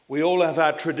We all have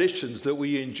our traditions that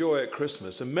we enjoy at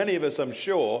Christmas, and many of us, I'm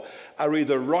sure, are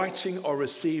either writing or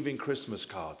receiving Christmas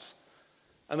cards.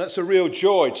 And that's a real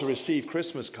joy to receive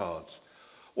Christmas cards.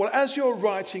 Well, as you're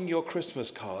writing your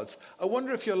Christmas cards, I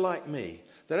wonder if you're like me,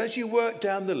 that as you work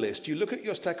down the list, you look at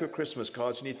your stack of Christmas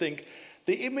cards and you think,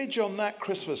 the image on that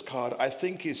Christmas card I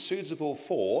think is suitable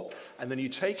for, and then you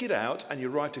take it out and you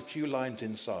write a few lines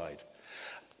inside.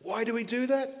 Why do we do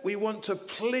that? We want to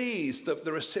please the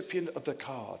recipient of the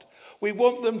card. We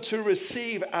want them to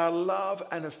receive our love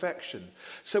and affection.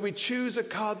 So we choose a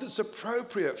card that's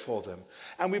appropriate for them.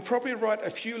 And we probably write a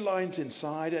few lines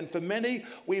inside. And for many,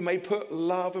 we may put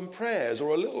love and prayers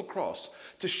or a little cross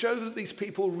to show that these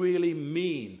people really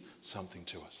mean something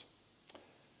to us.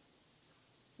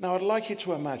 Now, I'd like you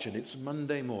to imagine it's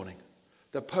Monday morning.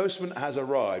 The postman has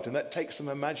arrived, and that takes some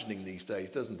imagining these days,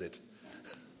 doesn't it?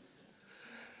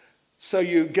 So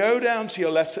you go down to your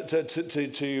letter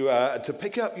to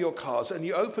pick up your cards, and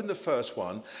you open the first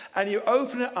one, and you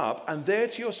open it up, and there,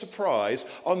 to your surprise,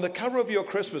 on the cover of your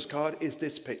Christmas card is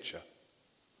this picture.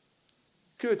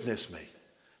 Goodness me.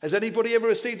 Has anybody ever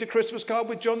received a Christmas card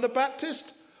with John the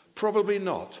Baptist? Probably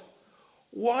not.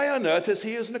 Why on earth is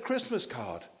he in a Christmas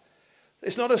card?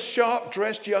 It's not a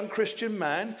sharp-dressed young Christian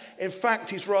man. In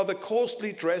fact, he's rather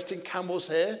coarsely dressed in camel's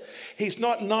hair. He's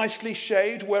not nicely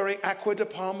shaved, wearing Aqua de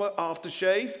Parma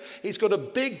aftershave. He's got a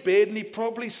big beard and he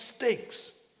probably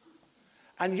stinks.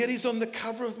 And yet he's on the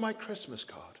cover of my Christmas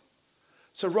card.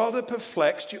 So rather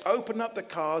perplexed, you open up the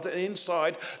card and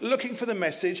inside, looking for the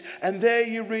message, and there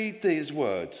you read these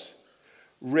words.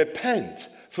 Repent,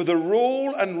 for the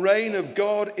rule and reign of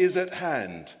God is at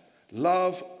hand.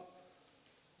 Love.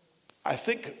 I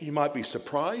think you might be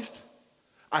surprised.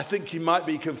 I think you might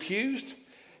be confused.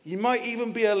 You might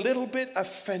even be a little bit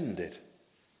offended.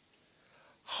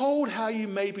 Hold how you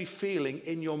may be feeling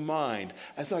in your mind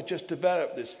as I just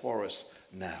develop this for us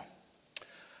now.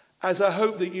 As I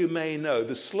hope that you may know,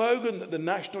 the slogan that the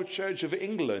National Church of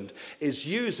England is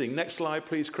using, next slide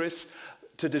please, Chris,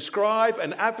 to describe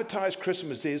and advertise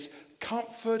Christmas is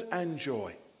comfort and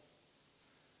joy.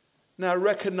 Now,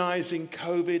 recognizing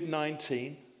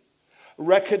COVID-19,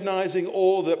 recognizing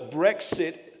all that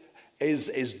Brexit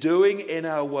is doing in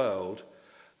our world,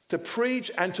 to preach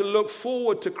and to look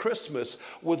forward to Christmas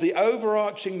with the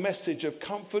overarching message of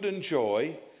comfort and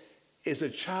joy is a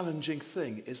challenging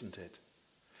thing, isn't it?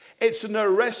 It's an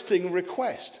arresting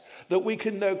request that we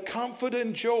can know comfort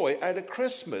and joy at a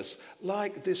Christmas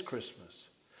like this Christmas.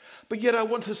 But yet I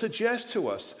want to suggest to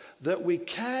us that we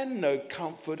can know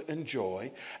comfort and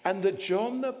joy, and that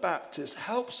John the Baptist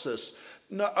helps us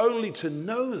not only to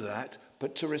know that,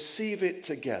 but to receive it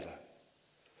together.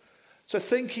 So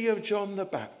thinking of John the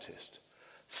Baptist,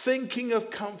 thinking of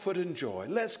comfort and joy,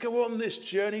 let's go on this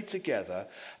journey together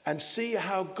and see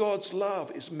how God's love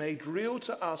is made real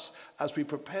to us as we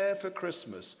prepare for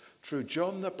Christmas through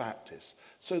John the Baptist,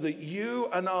 so that you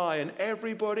and I and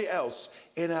everybody else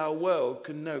in our world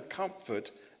can know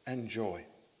comfort and joy.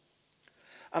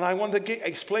 And I want to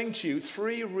explain to you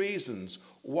 3 reasons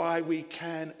why we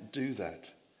can do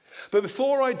that. But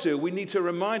before I do, we need to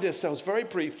remind ourselves very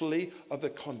briefly of the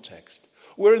context.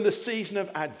 We're in the season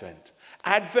of Advent.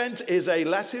 Advent is a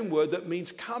Latin word that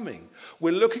means coming.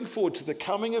 We're looking forward to the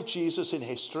coming of Jesus in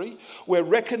history. We're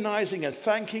recognizing and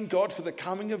thanking God for the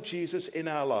coming of Jesus in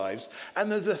our lives. And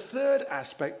there's a third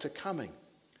aspect to coming.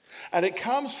 And it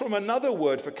comes from another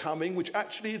word for coming, which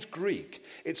actually is Greek.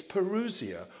 It's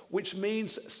parousia, which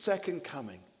means second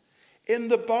coming. In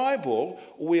the Bible,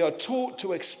 we are taught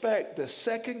to expect the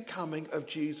second coming of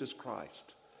Jesus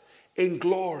Christ in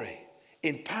glory,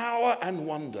 in power and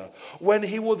wonder, when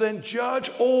he will then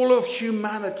judge all of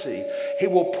humanity. He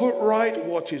will put right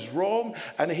what is wrong,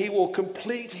 and he will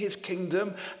complete his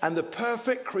kingdom, and the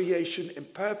perfect creation in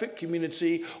perfect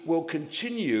community will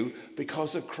continue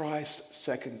because of Christ's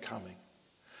second coming.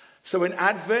 So in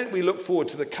Advent, we look forward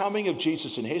to the coming of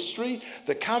Jesus in history,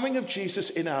 the coming of Jesus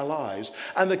in our lives,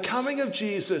 and the coming of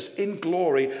Jesus in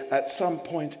glory at some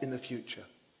point in the future.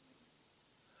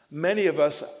 Many of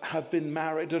us have been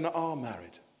married and are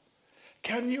married.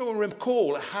 Can you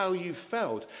recall how you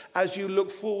felt as you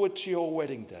looked forward to your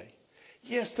wedding day?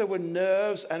 Yes, there were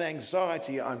nerves and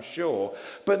anxiety, I'm sure,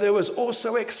 but there was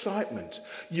also excitement.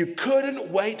 You couldn't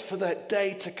wait for that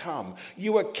day to come.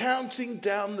 You were counting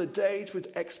down the days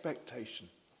with expectation.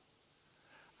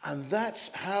 And that's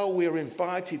how we're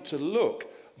invited to look,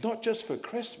 not just for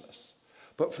Christmas,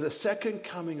 but for the second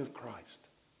coming of Christ.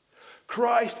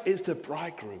 Christ is the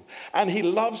bridegroom, and he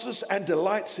loves us and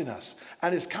delights in us,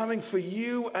 and is coming for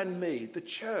you and me, the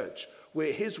church.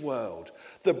 We're his world.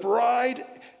 The bride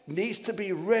needs to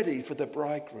be ready for the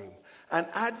bridegroom. And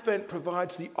Advent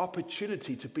provides the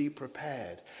opportunity to be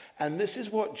prepared. And this is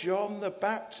what John the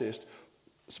Baptist's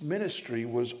ministry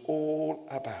was all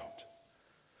about.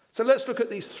 So let's look at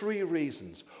these three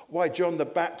reasons why John the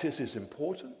Baptist is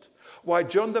important, why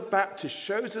John the Baptist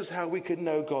shows us how we can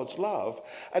know God's love,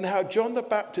 and how John the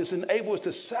Baptist enables us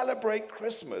to celebrate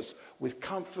Christmas with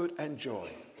comfort and joy.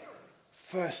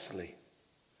 Firstly,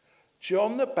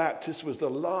 John the Baptist was the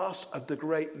last of the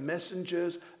great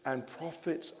messengers and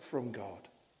prophets from God.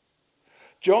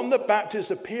 John the Baptist's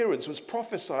appearance was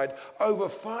prophesied over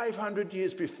 500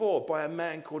 years before by a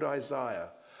man called Isaiah.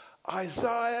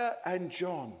 Isaiah and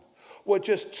John were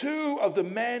just two of the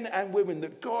men and women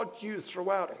that God used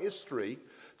throughout history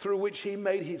through which he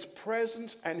made his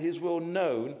presence and his will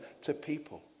known to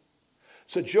people.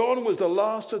 So John was the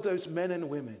last of those men and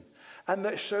women, and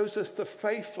that shows us the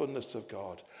faithfulness of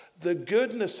God, the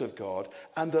goodness of God,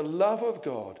 and the love of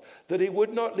God, that he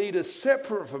would not lead us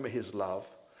separate from his love,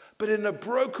 but in a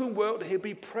broken world he'd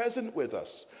be present with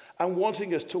us and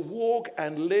wanting us to walk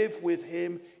and live with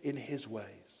him in his ways.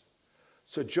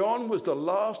 So John was the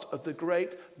last of the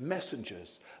great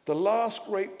messengers, the last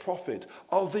great prophet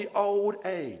of the old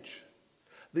age,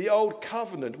 the old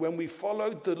covenant when we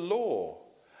followed the law.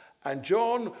 And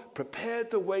John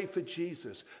prepared the way for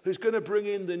Jesus, who's going to bring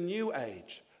in the new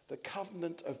age, the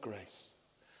covenant of grace.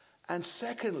 And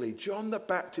secondly, John the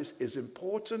Baptist is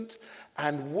important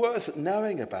and worth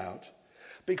knowing about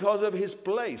because of his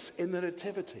place in the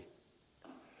Nativity.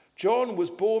 John was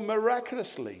born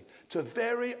miraculously to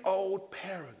very old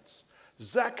parents,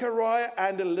 Zachariah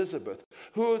and Elizabeth,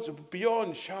 who was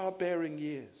beyond childbearing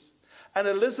years. And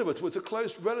Elizabeth was a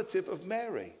close relative of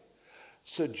Mary.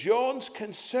 So John's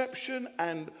conception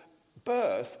and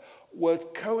birth were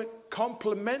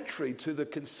complementary to the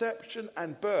conception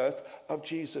and birth of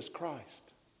Jesus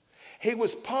Christ. He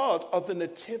was part of the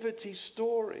nativity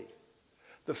story,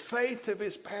 the faith of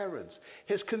his parents.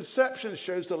 His conception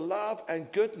shows the love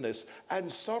and goodness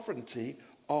and sovereignty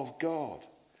of God.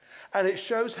 And it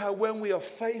shows how when we are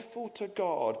faithful to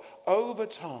God over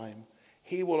time,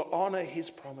 he will honor his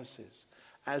promises,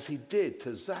 as he did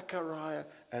to Zachariah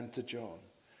and to John.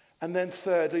 And then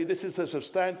thirdly, this is the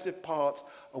substantive part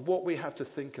of what we have to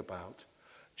think about.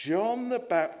 John the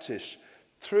Baptist,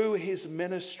 through his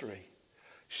ministry,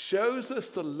 shows us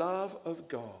the love of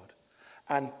God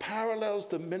and parallels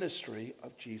the ministry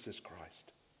of Jesus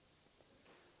Christ.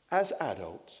 As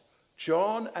adults,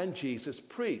 John and Jesus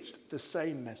preached the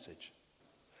same message: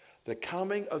 the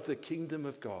coming of the kingdom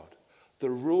of God,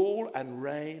 the rule and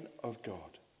reign of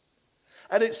God.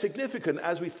 And it's significant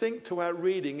as we think to our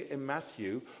reading in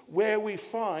Matthew where we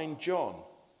find John.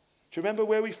 Do you remember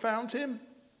where we found him?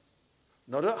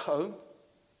 Not at home,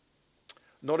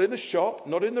 not in the shop,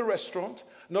 not in the restaurant,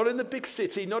 not in the big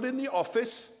city, not in the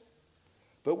office,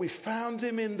 but we found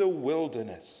him in the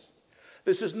wilderness.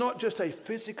 This is not just a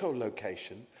physical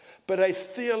location, but a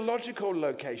theological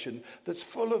location that's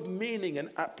full of meaning and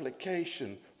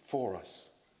application for us.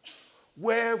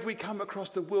 Where have we come across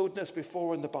the wilderness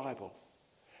before in the Bible?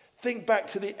 Think back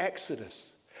to the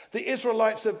Exodus. The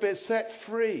Israelites have been set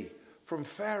free from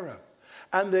Pharaoh,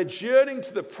 and they're journeying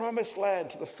to the promised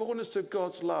land, to the fullness of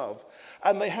God's love,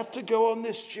 and they have to go on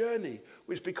this journey,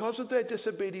 which because of their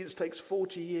disobedience takes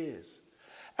 40 years.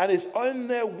 And it's on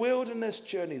their wilderness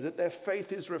journey that their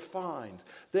faith is refined.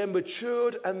 They're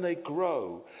matured and they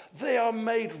grow. They are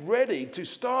made ready to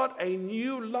start a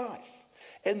new life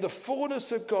in the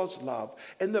fullness of God's love,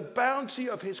 in the bounty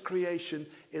of his creation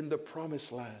in the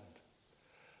promised land.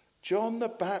 John the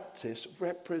Baptist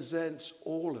represents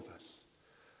all of us.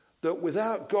 That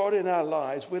without God in our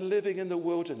lives, we're living in the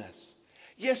wilderness.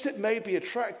 Yes, it may be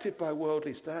attractive by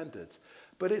worldly standards,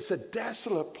 but it's a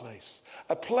desolate place,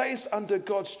 a place under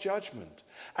God's judgment.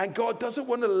 And God doesn't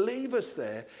want to leave us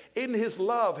there. In his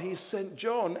love, he sent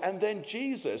John and then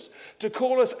Jesus to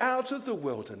call us out of the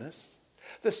wilderness,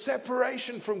 the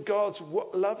separation from God's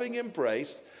loving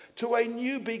embrace, to a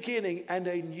new beginning and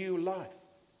a new life.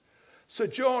 So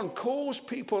John calls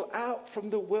people out from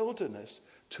the wilderness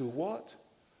to what?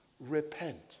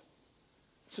 Repent.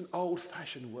 It's an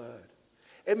old-fashioned word.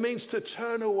 It means to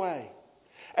turn away.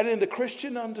 And in the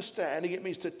Christian understanding, it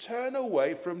means to turn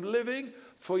away from living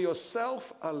for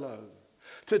yourself alone,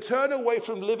 to turn away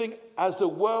from living as the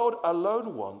world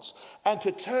alone wants, and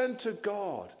to turn to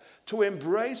God, to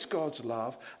embrace God's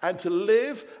love, and to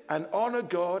live and honor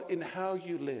God in how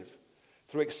you live,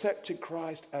 through accepting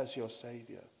Christ as your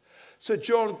Savior. So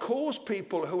John calls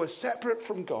people who are separate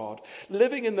from God,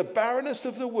 living in the barrenness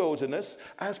of the wilderness,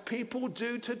 as people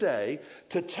do today,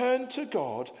 to turn to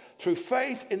God through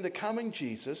faith in the coming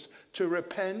Jesus, to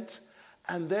repent,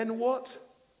 and then what?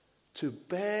 to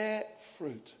bear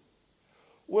fruit.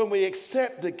 When we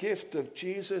accept the gift of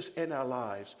Jesus in our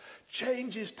lives,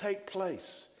 changes take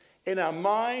place in our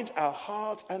mind, our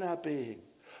heart, and our being.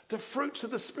 The fruits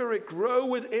of the Spirit grow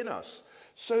within us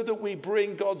so that we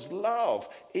bring God's love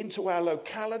into our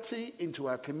locality, into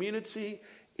our community,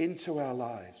 into our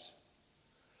lives.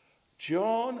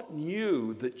 John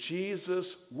knew that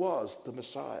Jesus was the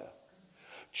Messiah.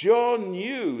 John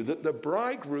knew that the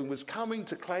bridegroom was coming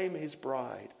to claim his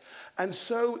bride. And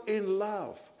so in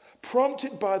love,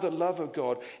 prompted by the love of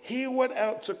God, he went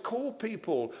out to call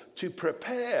people to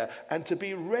prepare and to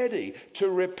be ready, to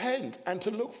repent and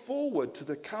to look forward to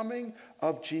the coming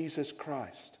of Jesus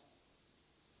Christ.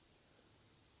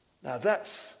 Now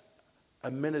that's a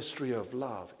ministry of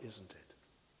love, isn't it?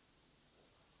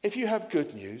 If you have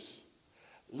good news,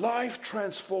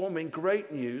 life-transforming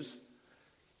great news,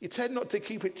 you tend not to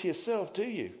keep it to yourself, do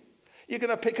you? You're going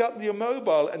to pick up your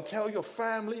mobile and tell your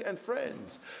family and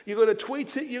friends. You're going to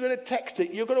tweet it, you're going to text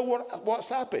it, you're going to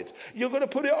WhatsApp it, you're going to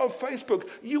put it on Facebook.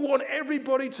 You want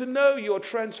everybody to know your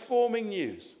transforming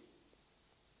news.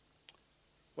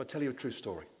 Well, I'll tell you a true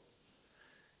story.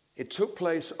 It took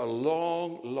place a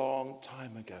long, long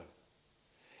time ago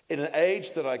in an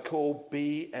age that I call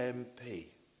BMP,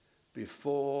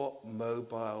 before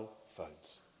mobile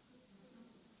phones.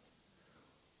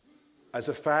 As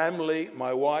a family,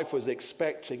 my wife was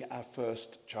expecting our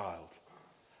first child.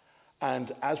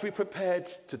 And as we prepared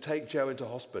to take Joe into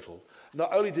hospital,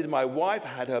 not only did my wife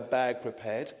have her bag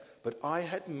prepared, but I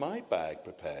had my bag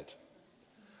prepared.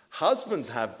 Husbands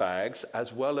have bags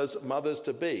as well as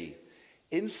mothers-to-be.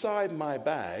 Inside my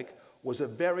bag was a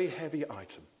very heavy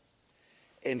item.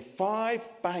 In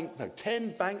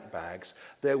 10 bank bags,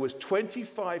 there was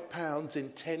 25 pounds in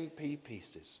 10p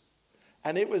pieces.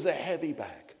 And it was a heavy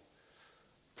bag.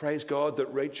 Praise God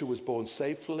that Rachel was born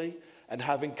safely, and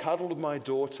having cuddled my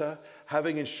daughter,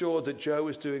 having ensured that Joe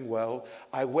was doing well,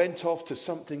 I went off to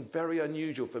something very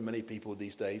unusual for many people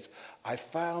these days. I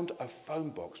found a phone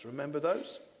box. Remember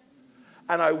those?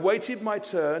 And I waited my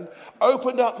turn,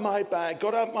 opened up my bag,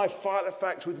 got out my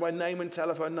Filofax with my name and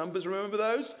telephone numbers, remember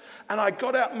those? And I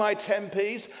got out my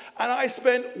 10p's, and I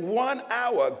spent 1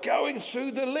 hour going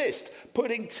through the list,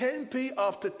 putting 10p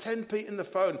after 10p in the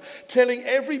phone, telling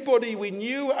everybody we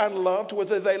knew and loved,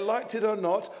 whether they liked it or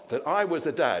not, that I was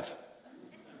a dad.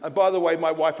 And by the way,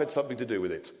 my wife had something to do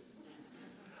with it.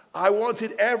 I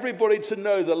wanted everybody to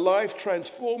know the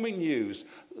life-transforming news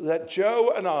that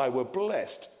Joe and I were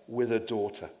blessed with a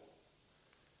daughter.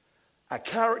 A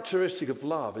characteristic of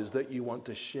love is that you want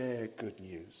to share good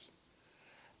news.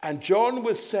 And John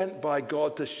was sent by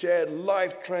God to share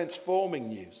life-transforming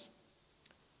news.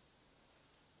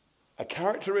 A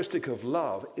characteristic of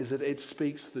love is that it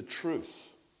speaks the truth,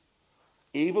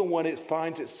 even when it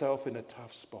finds itself in a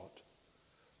tough spot.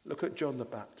 Look at John the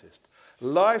Baptist.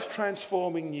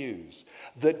 Life-transforming news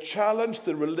that challenged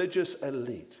the religious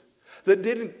elite, that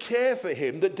didn't care for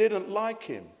him, that didn't like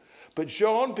him. But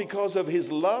John, because of his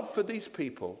love for these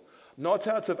people, not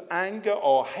out of anger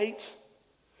or hate,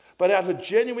 but out of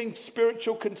genuine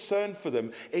spiritual concern for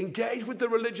them, engaged with the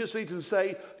religious leaders and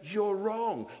say, you're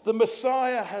wrong. The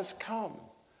Messiah has come.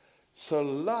 So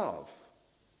love,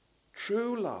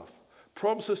 true love,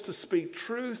 prompts us to speak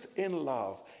truth in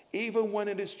love, even when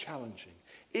it is challenging,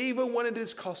 even when it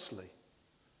is costly.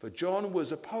 For John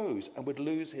was opposed and would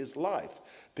lose his life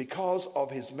because of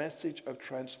his message of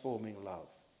transforming love.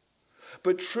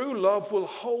 But true love will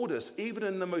hold us even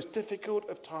in the most difficult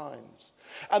of times.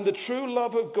 And the true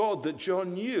love of God that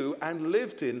John knew and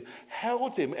lived in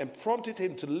held him and prompted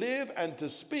him to live and to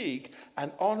speak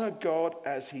and honor God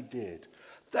as he did.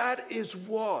 That is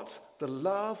what the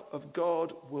love of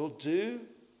God will do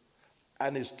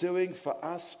and is doing for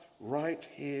us right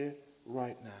here,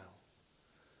 right now.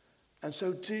 And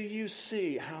so do you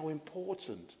see how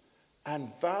important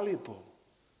and valuable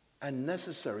and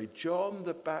necessary John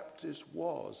the Baptist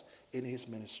was in his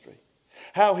ministry?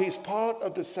 How he's part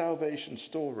of the salvation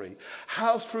story.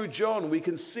 How through John we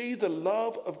can see the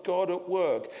love of God at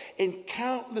work in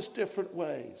countless different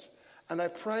ways. And I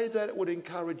pray that it would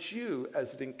encourage you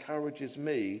as it encourages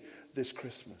me this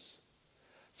Christmas.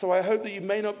 So I hope that you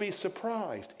may not be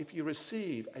surprised if you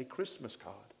receive a Christmas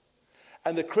card.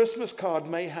 And the Christmas card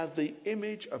may have the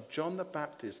image of John the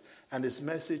Baptist and his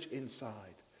message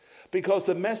inside. Because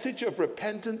the message of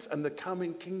repentance and the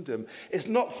coming kingdom is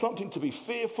not something to be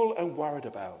fearful and worried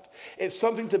about. It's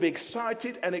something to be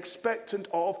excited and expectant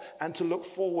of and to look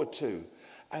forward to.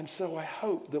 And so I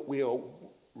hope that we are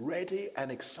ready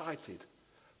and excited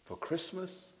for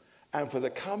Christmas and for the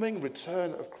coming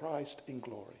return of Christ in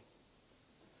glory.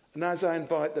 And as I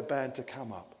invite the band to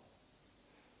come up,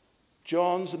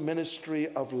 John's ministry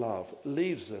of love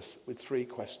leaves us with 3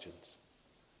 questions.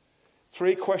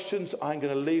 3 questions I'm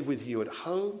going to leave with you at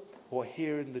home or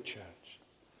here in the church.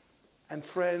 And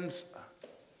friends,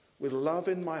 with love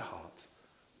in my heart,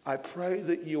 I pray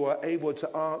that you are able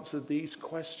to answer these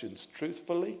questions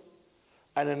truthfully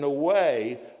and in a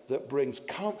way that brings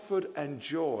comfort and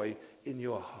joy in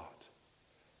your heart.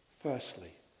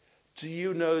 Firstly, do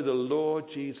you know the Lord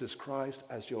Jesus Christ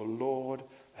as your Lord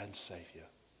and Savior?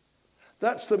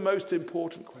 That's the most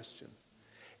important question.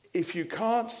 If you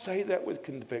can't say that with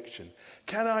conviction,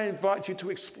 can I invite you to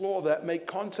explore that, make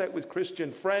contact with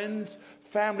Christian friends,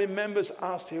 family members,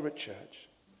 asked here at church.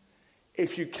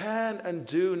 If you can and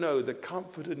do know the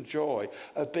comfort and joy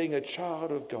of being a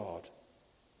child of God,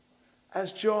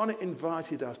 as John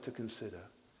invited us to consider,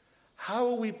 how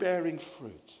are we bearing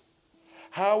fruit?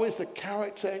 How is the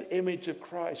character and image of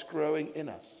Christ growing in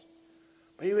us?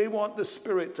 We want the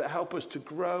Spirit to help us to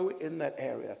grow in that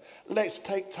area. Let's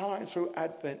take time through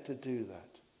Advent to do that.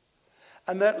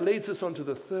 And that leads us on to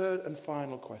the third and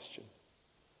final question.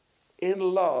 In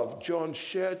love, John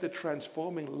shared the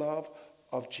transforming love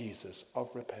of Jesus, of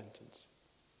repentance.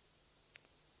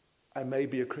 I may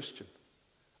be a Christian.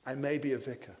 I may be a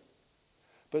vicar.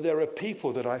 But there are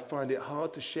people that I find it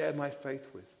hard to share my faith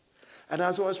with. And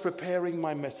as I was preparing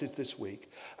my message this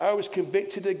week, I was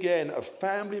convicted again of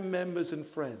family members and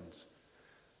friends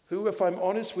who, if I'm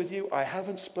honest with you, I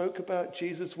haven't spoke about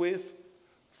Jesus with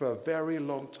for a very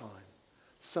long time.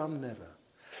 Some never.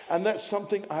 And that's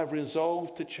something I've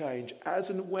resolved to change as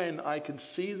and when I can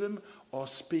see them or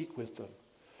speak with them.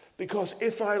 Because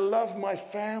if I love my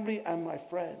family and my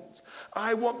friends,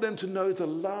 I want them to know the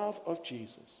love of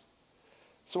Jesus.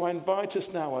 So I invite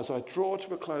us now, as I draw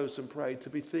to a close and pray, to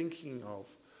be thinking of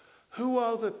who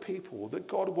are the people that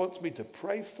God wants me to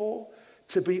pray for,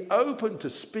 to be open to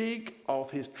speak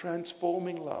of his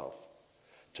transforming love,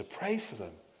 to pray for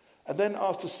them, and then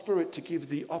ask the Spirit to give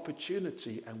the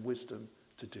opportunity and wisdom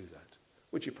to do that.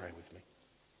 Would you pray with me?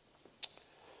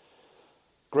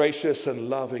 Gracious and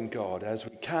loving God, as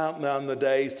we count down the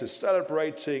days to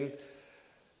celebrating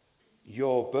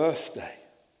your birthday,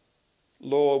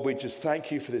 Lord, we just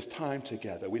thank you for this time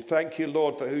together. We thank you,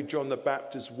 Lord, for who John the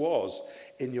Baptist was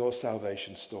in your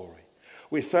salvation story.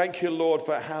 We thank you, Lord,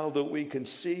 for how that we can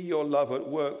see your love at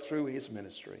work through his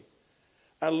ministry.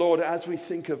 And Lord, as we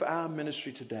think of our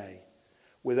ministry today,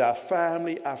 with our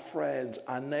family, our friends,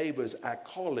 our neighbors, our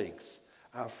colleagues,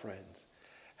 our friends,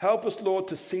 help us, Lord,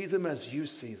 to see them as you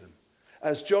see them,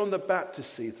 as John the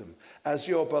Baptist sees them, as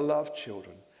your beloved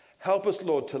children. Help us,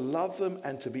 Lord, to love them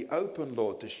and to be open,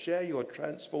 Lord, to share your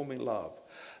transforming love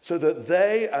so that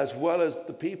they, as well as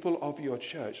the people of your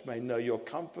church, may know your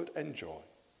comfort and joy.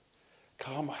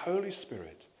 Come, Holy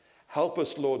Spirit, help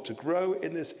us, Lord, to grow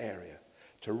in this area,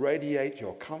 to radiate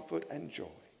your comfort and joy.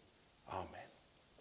 Amen.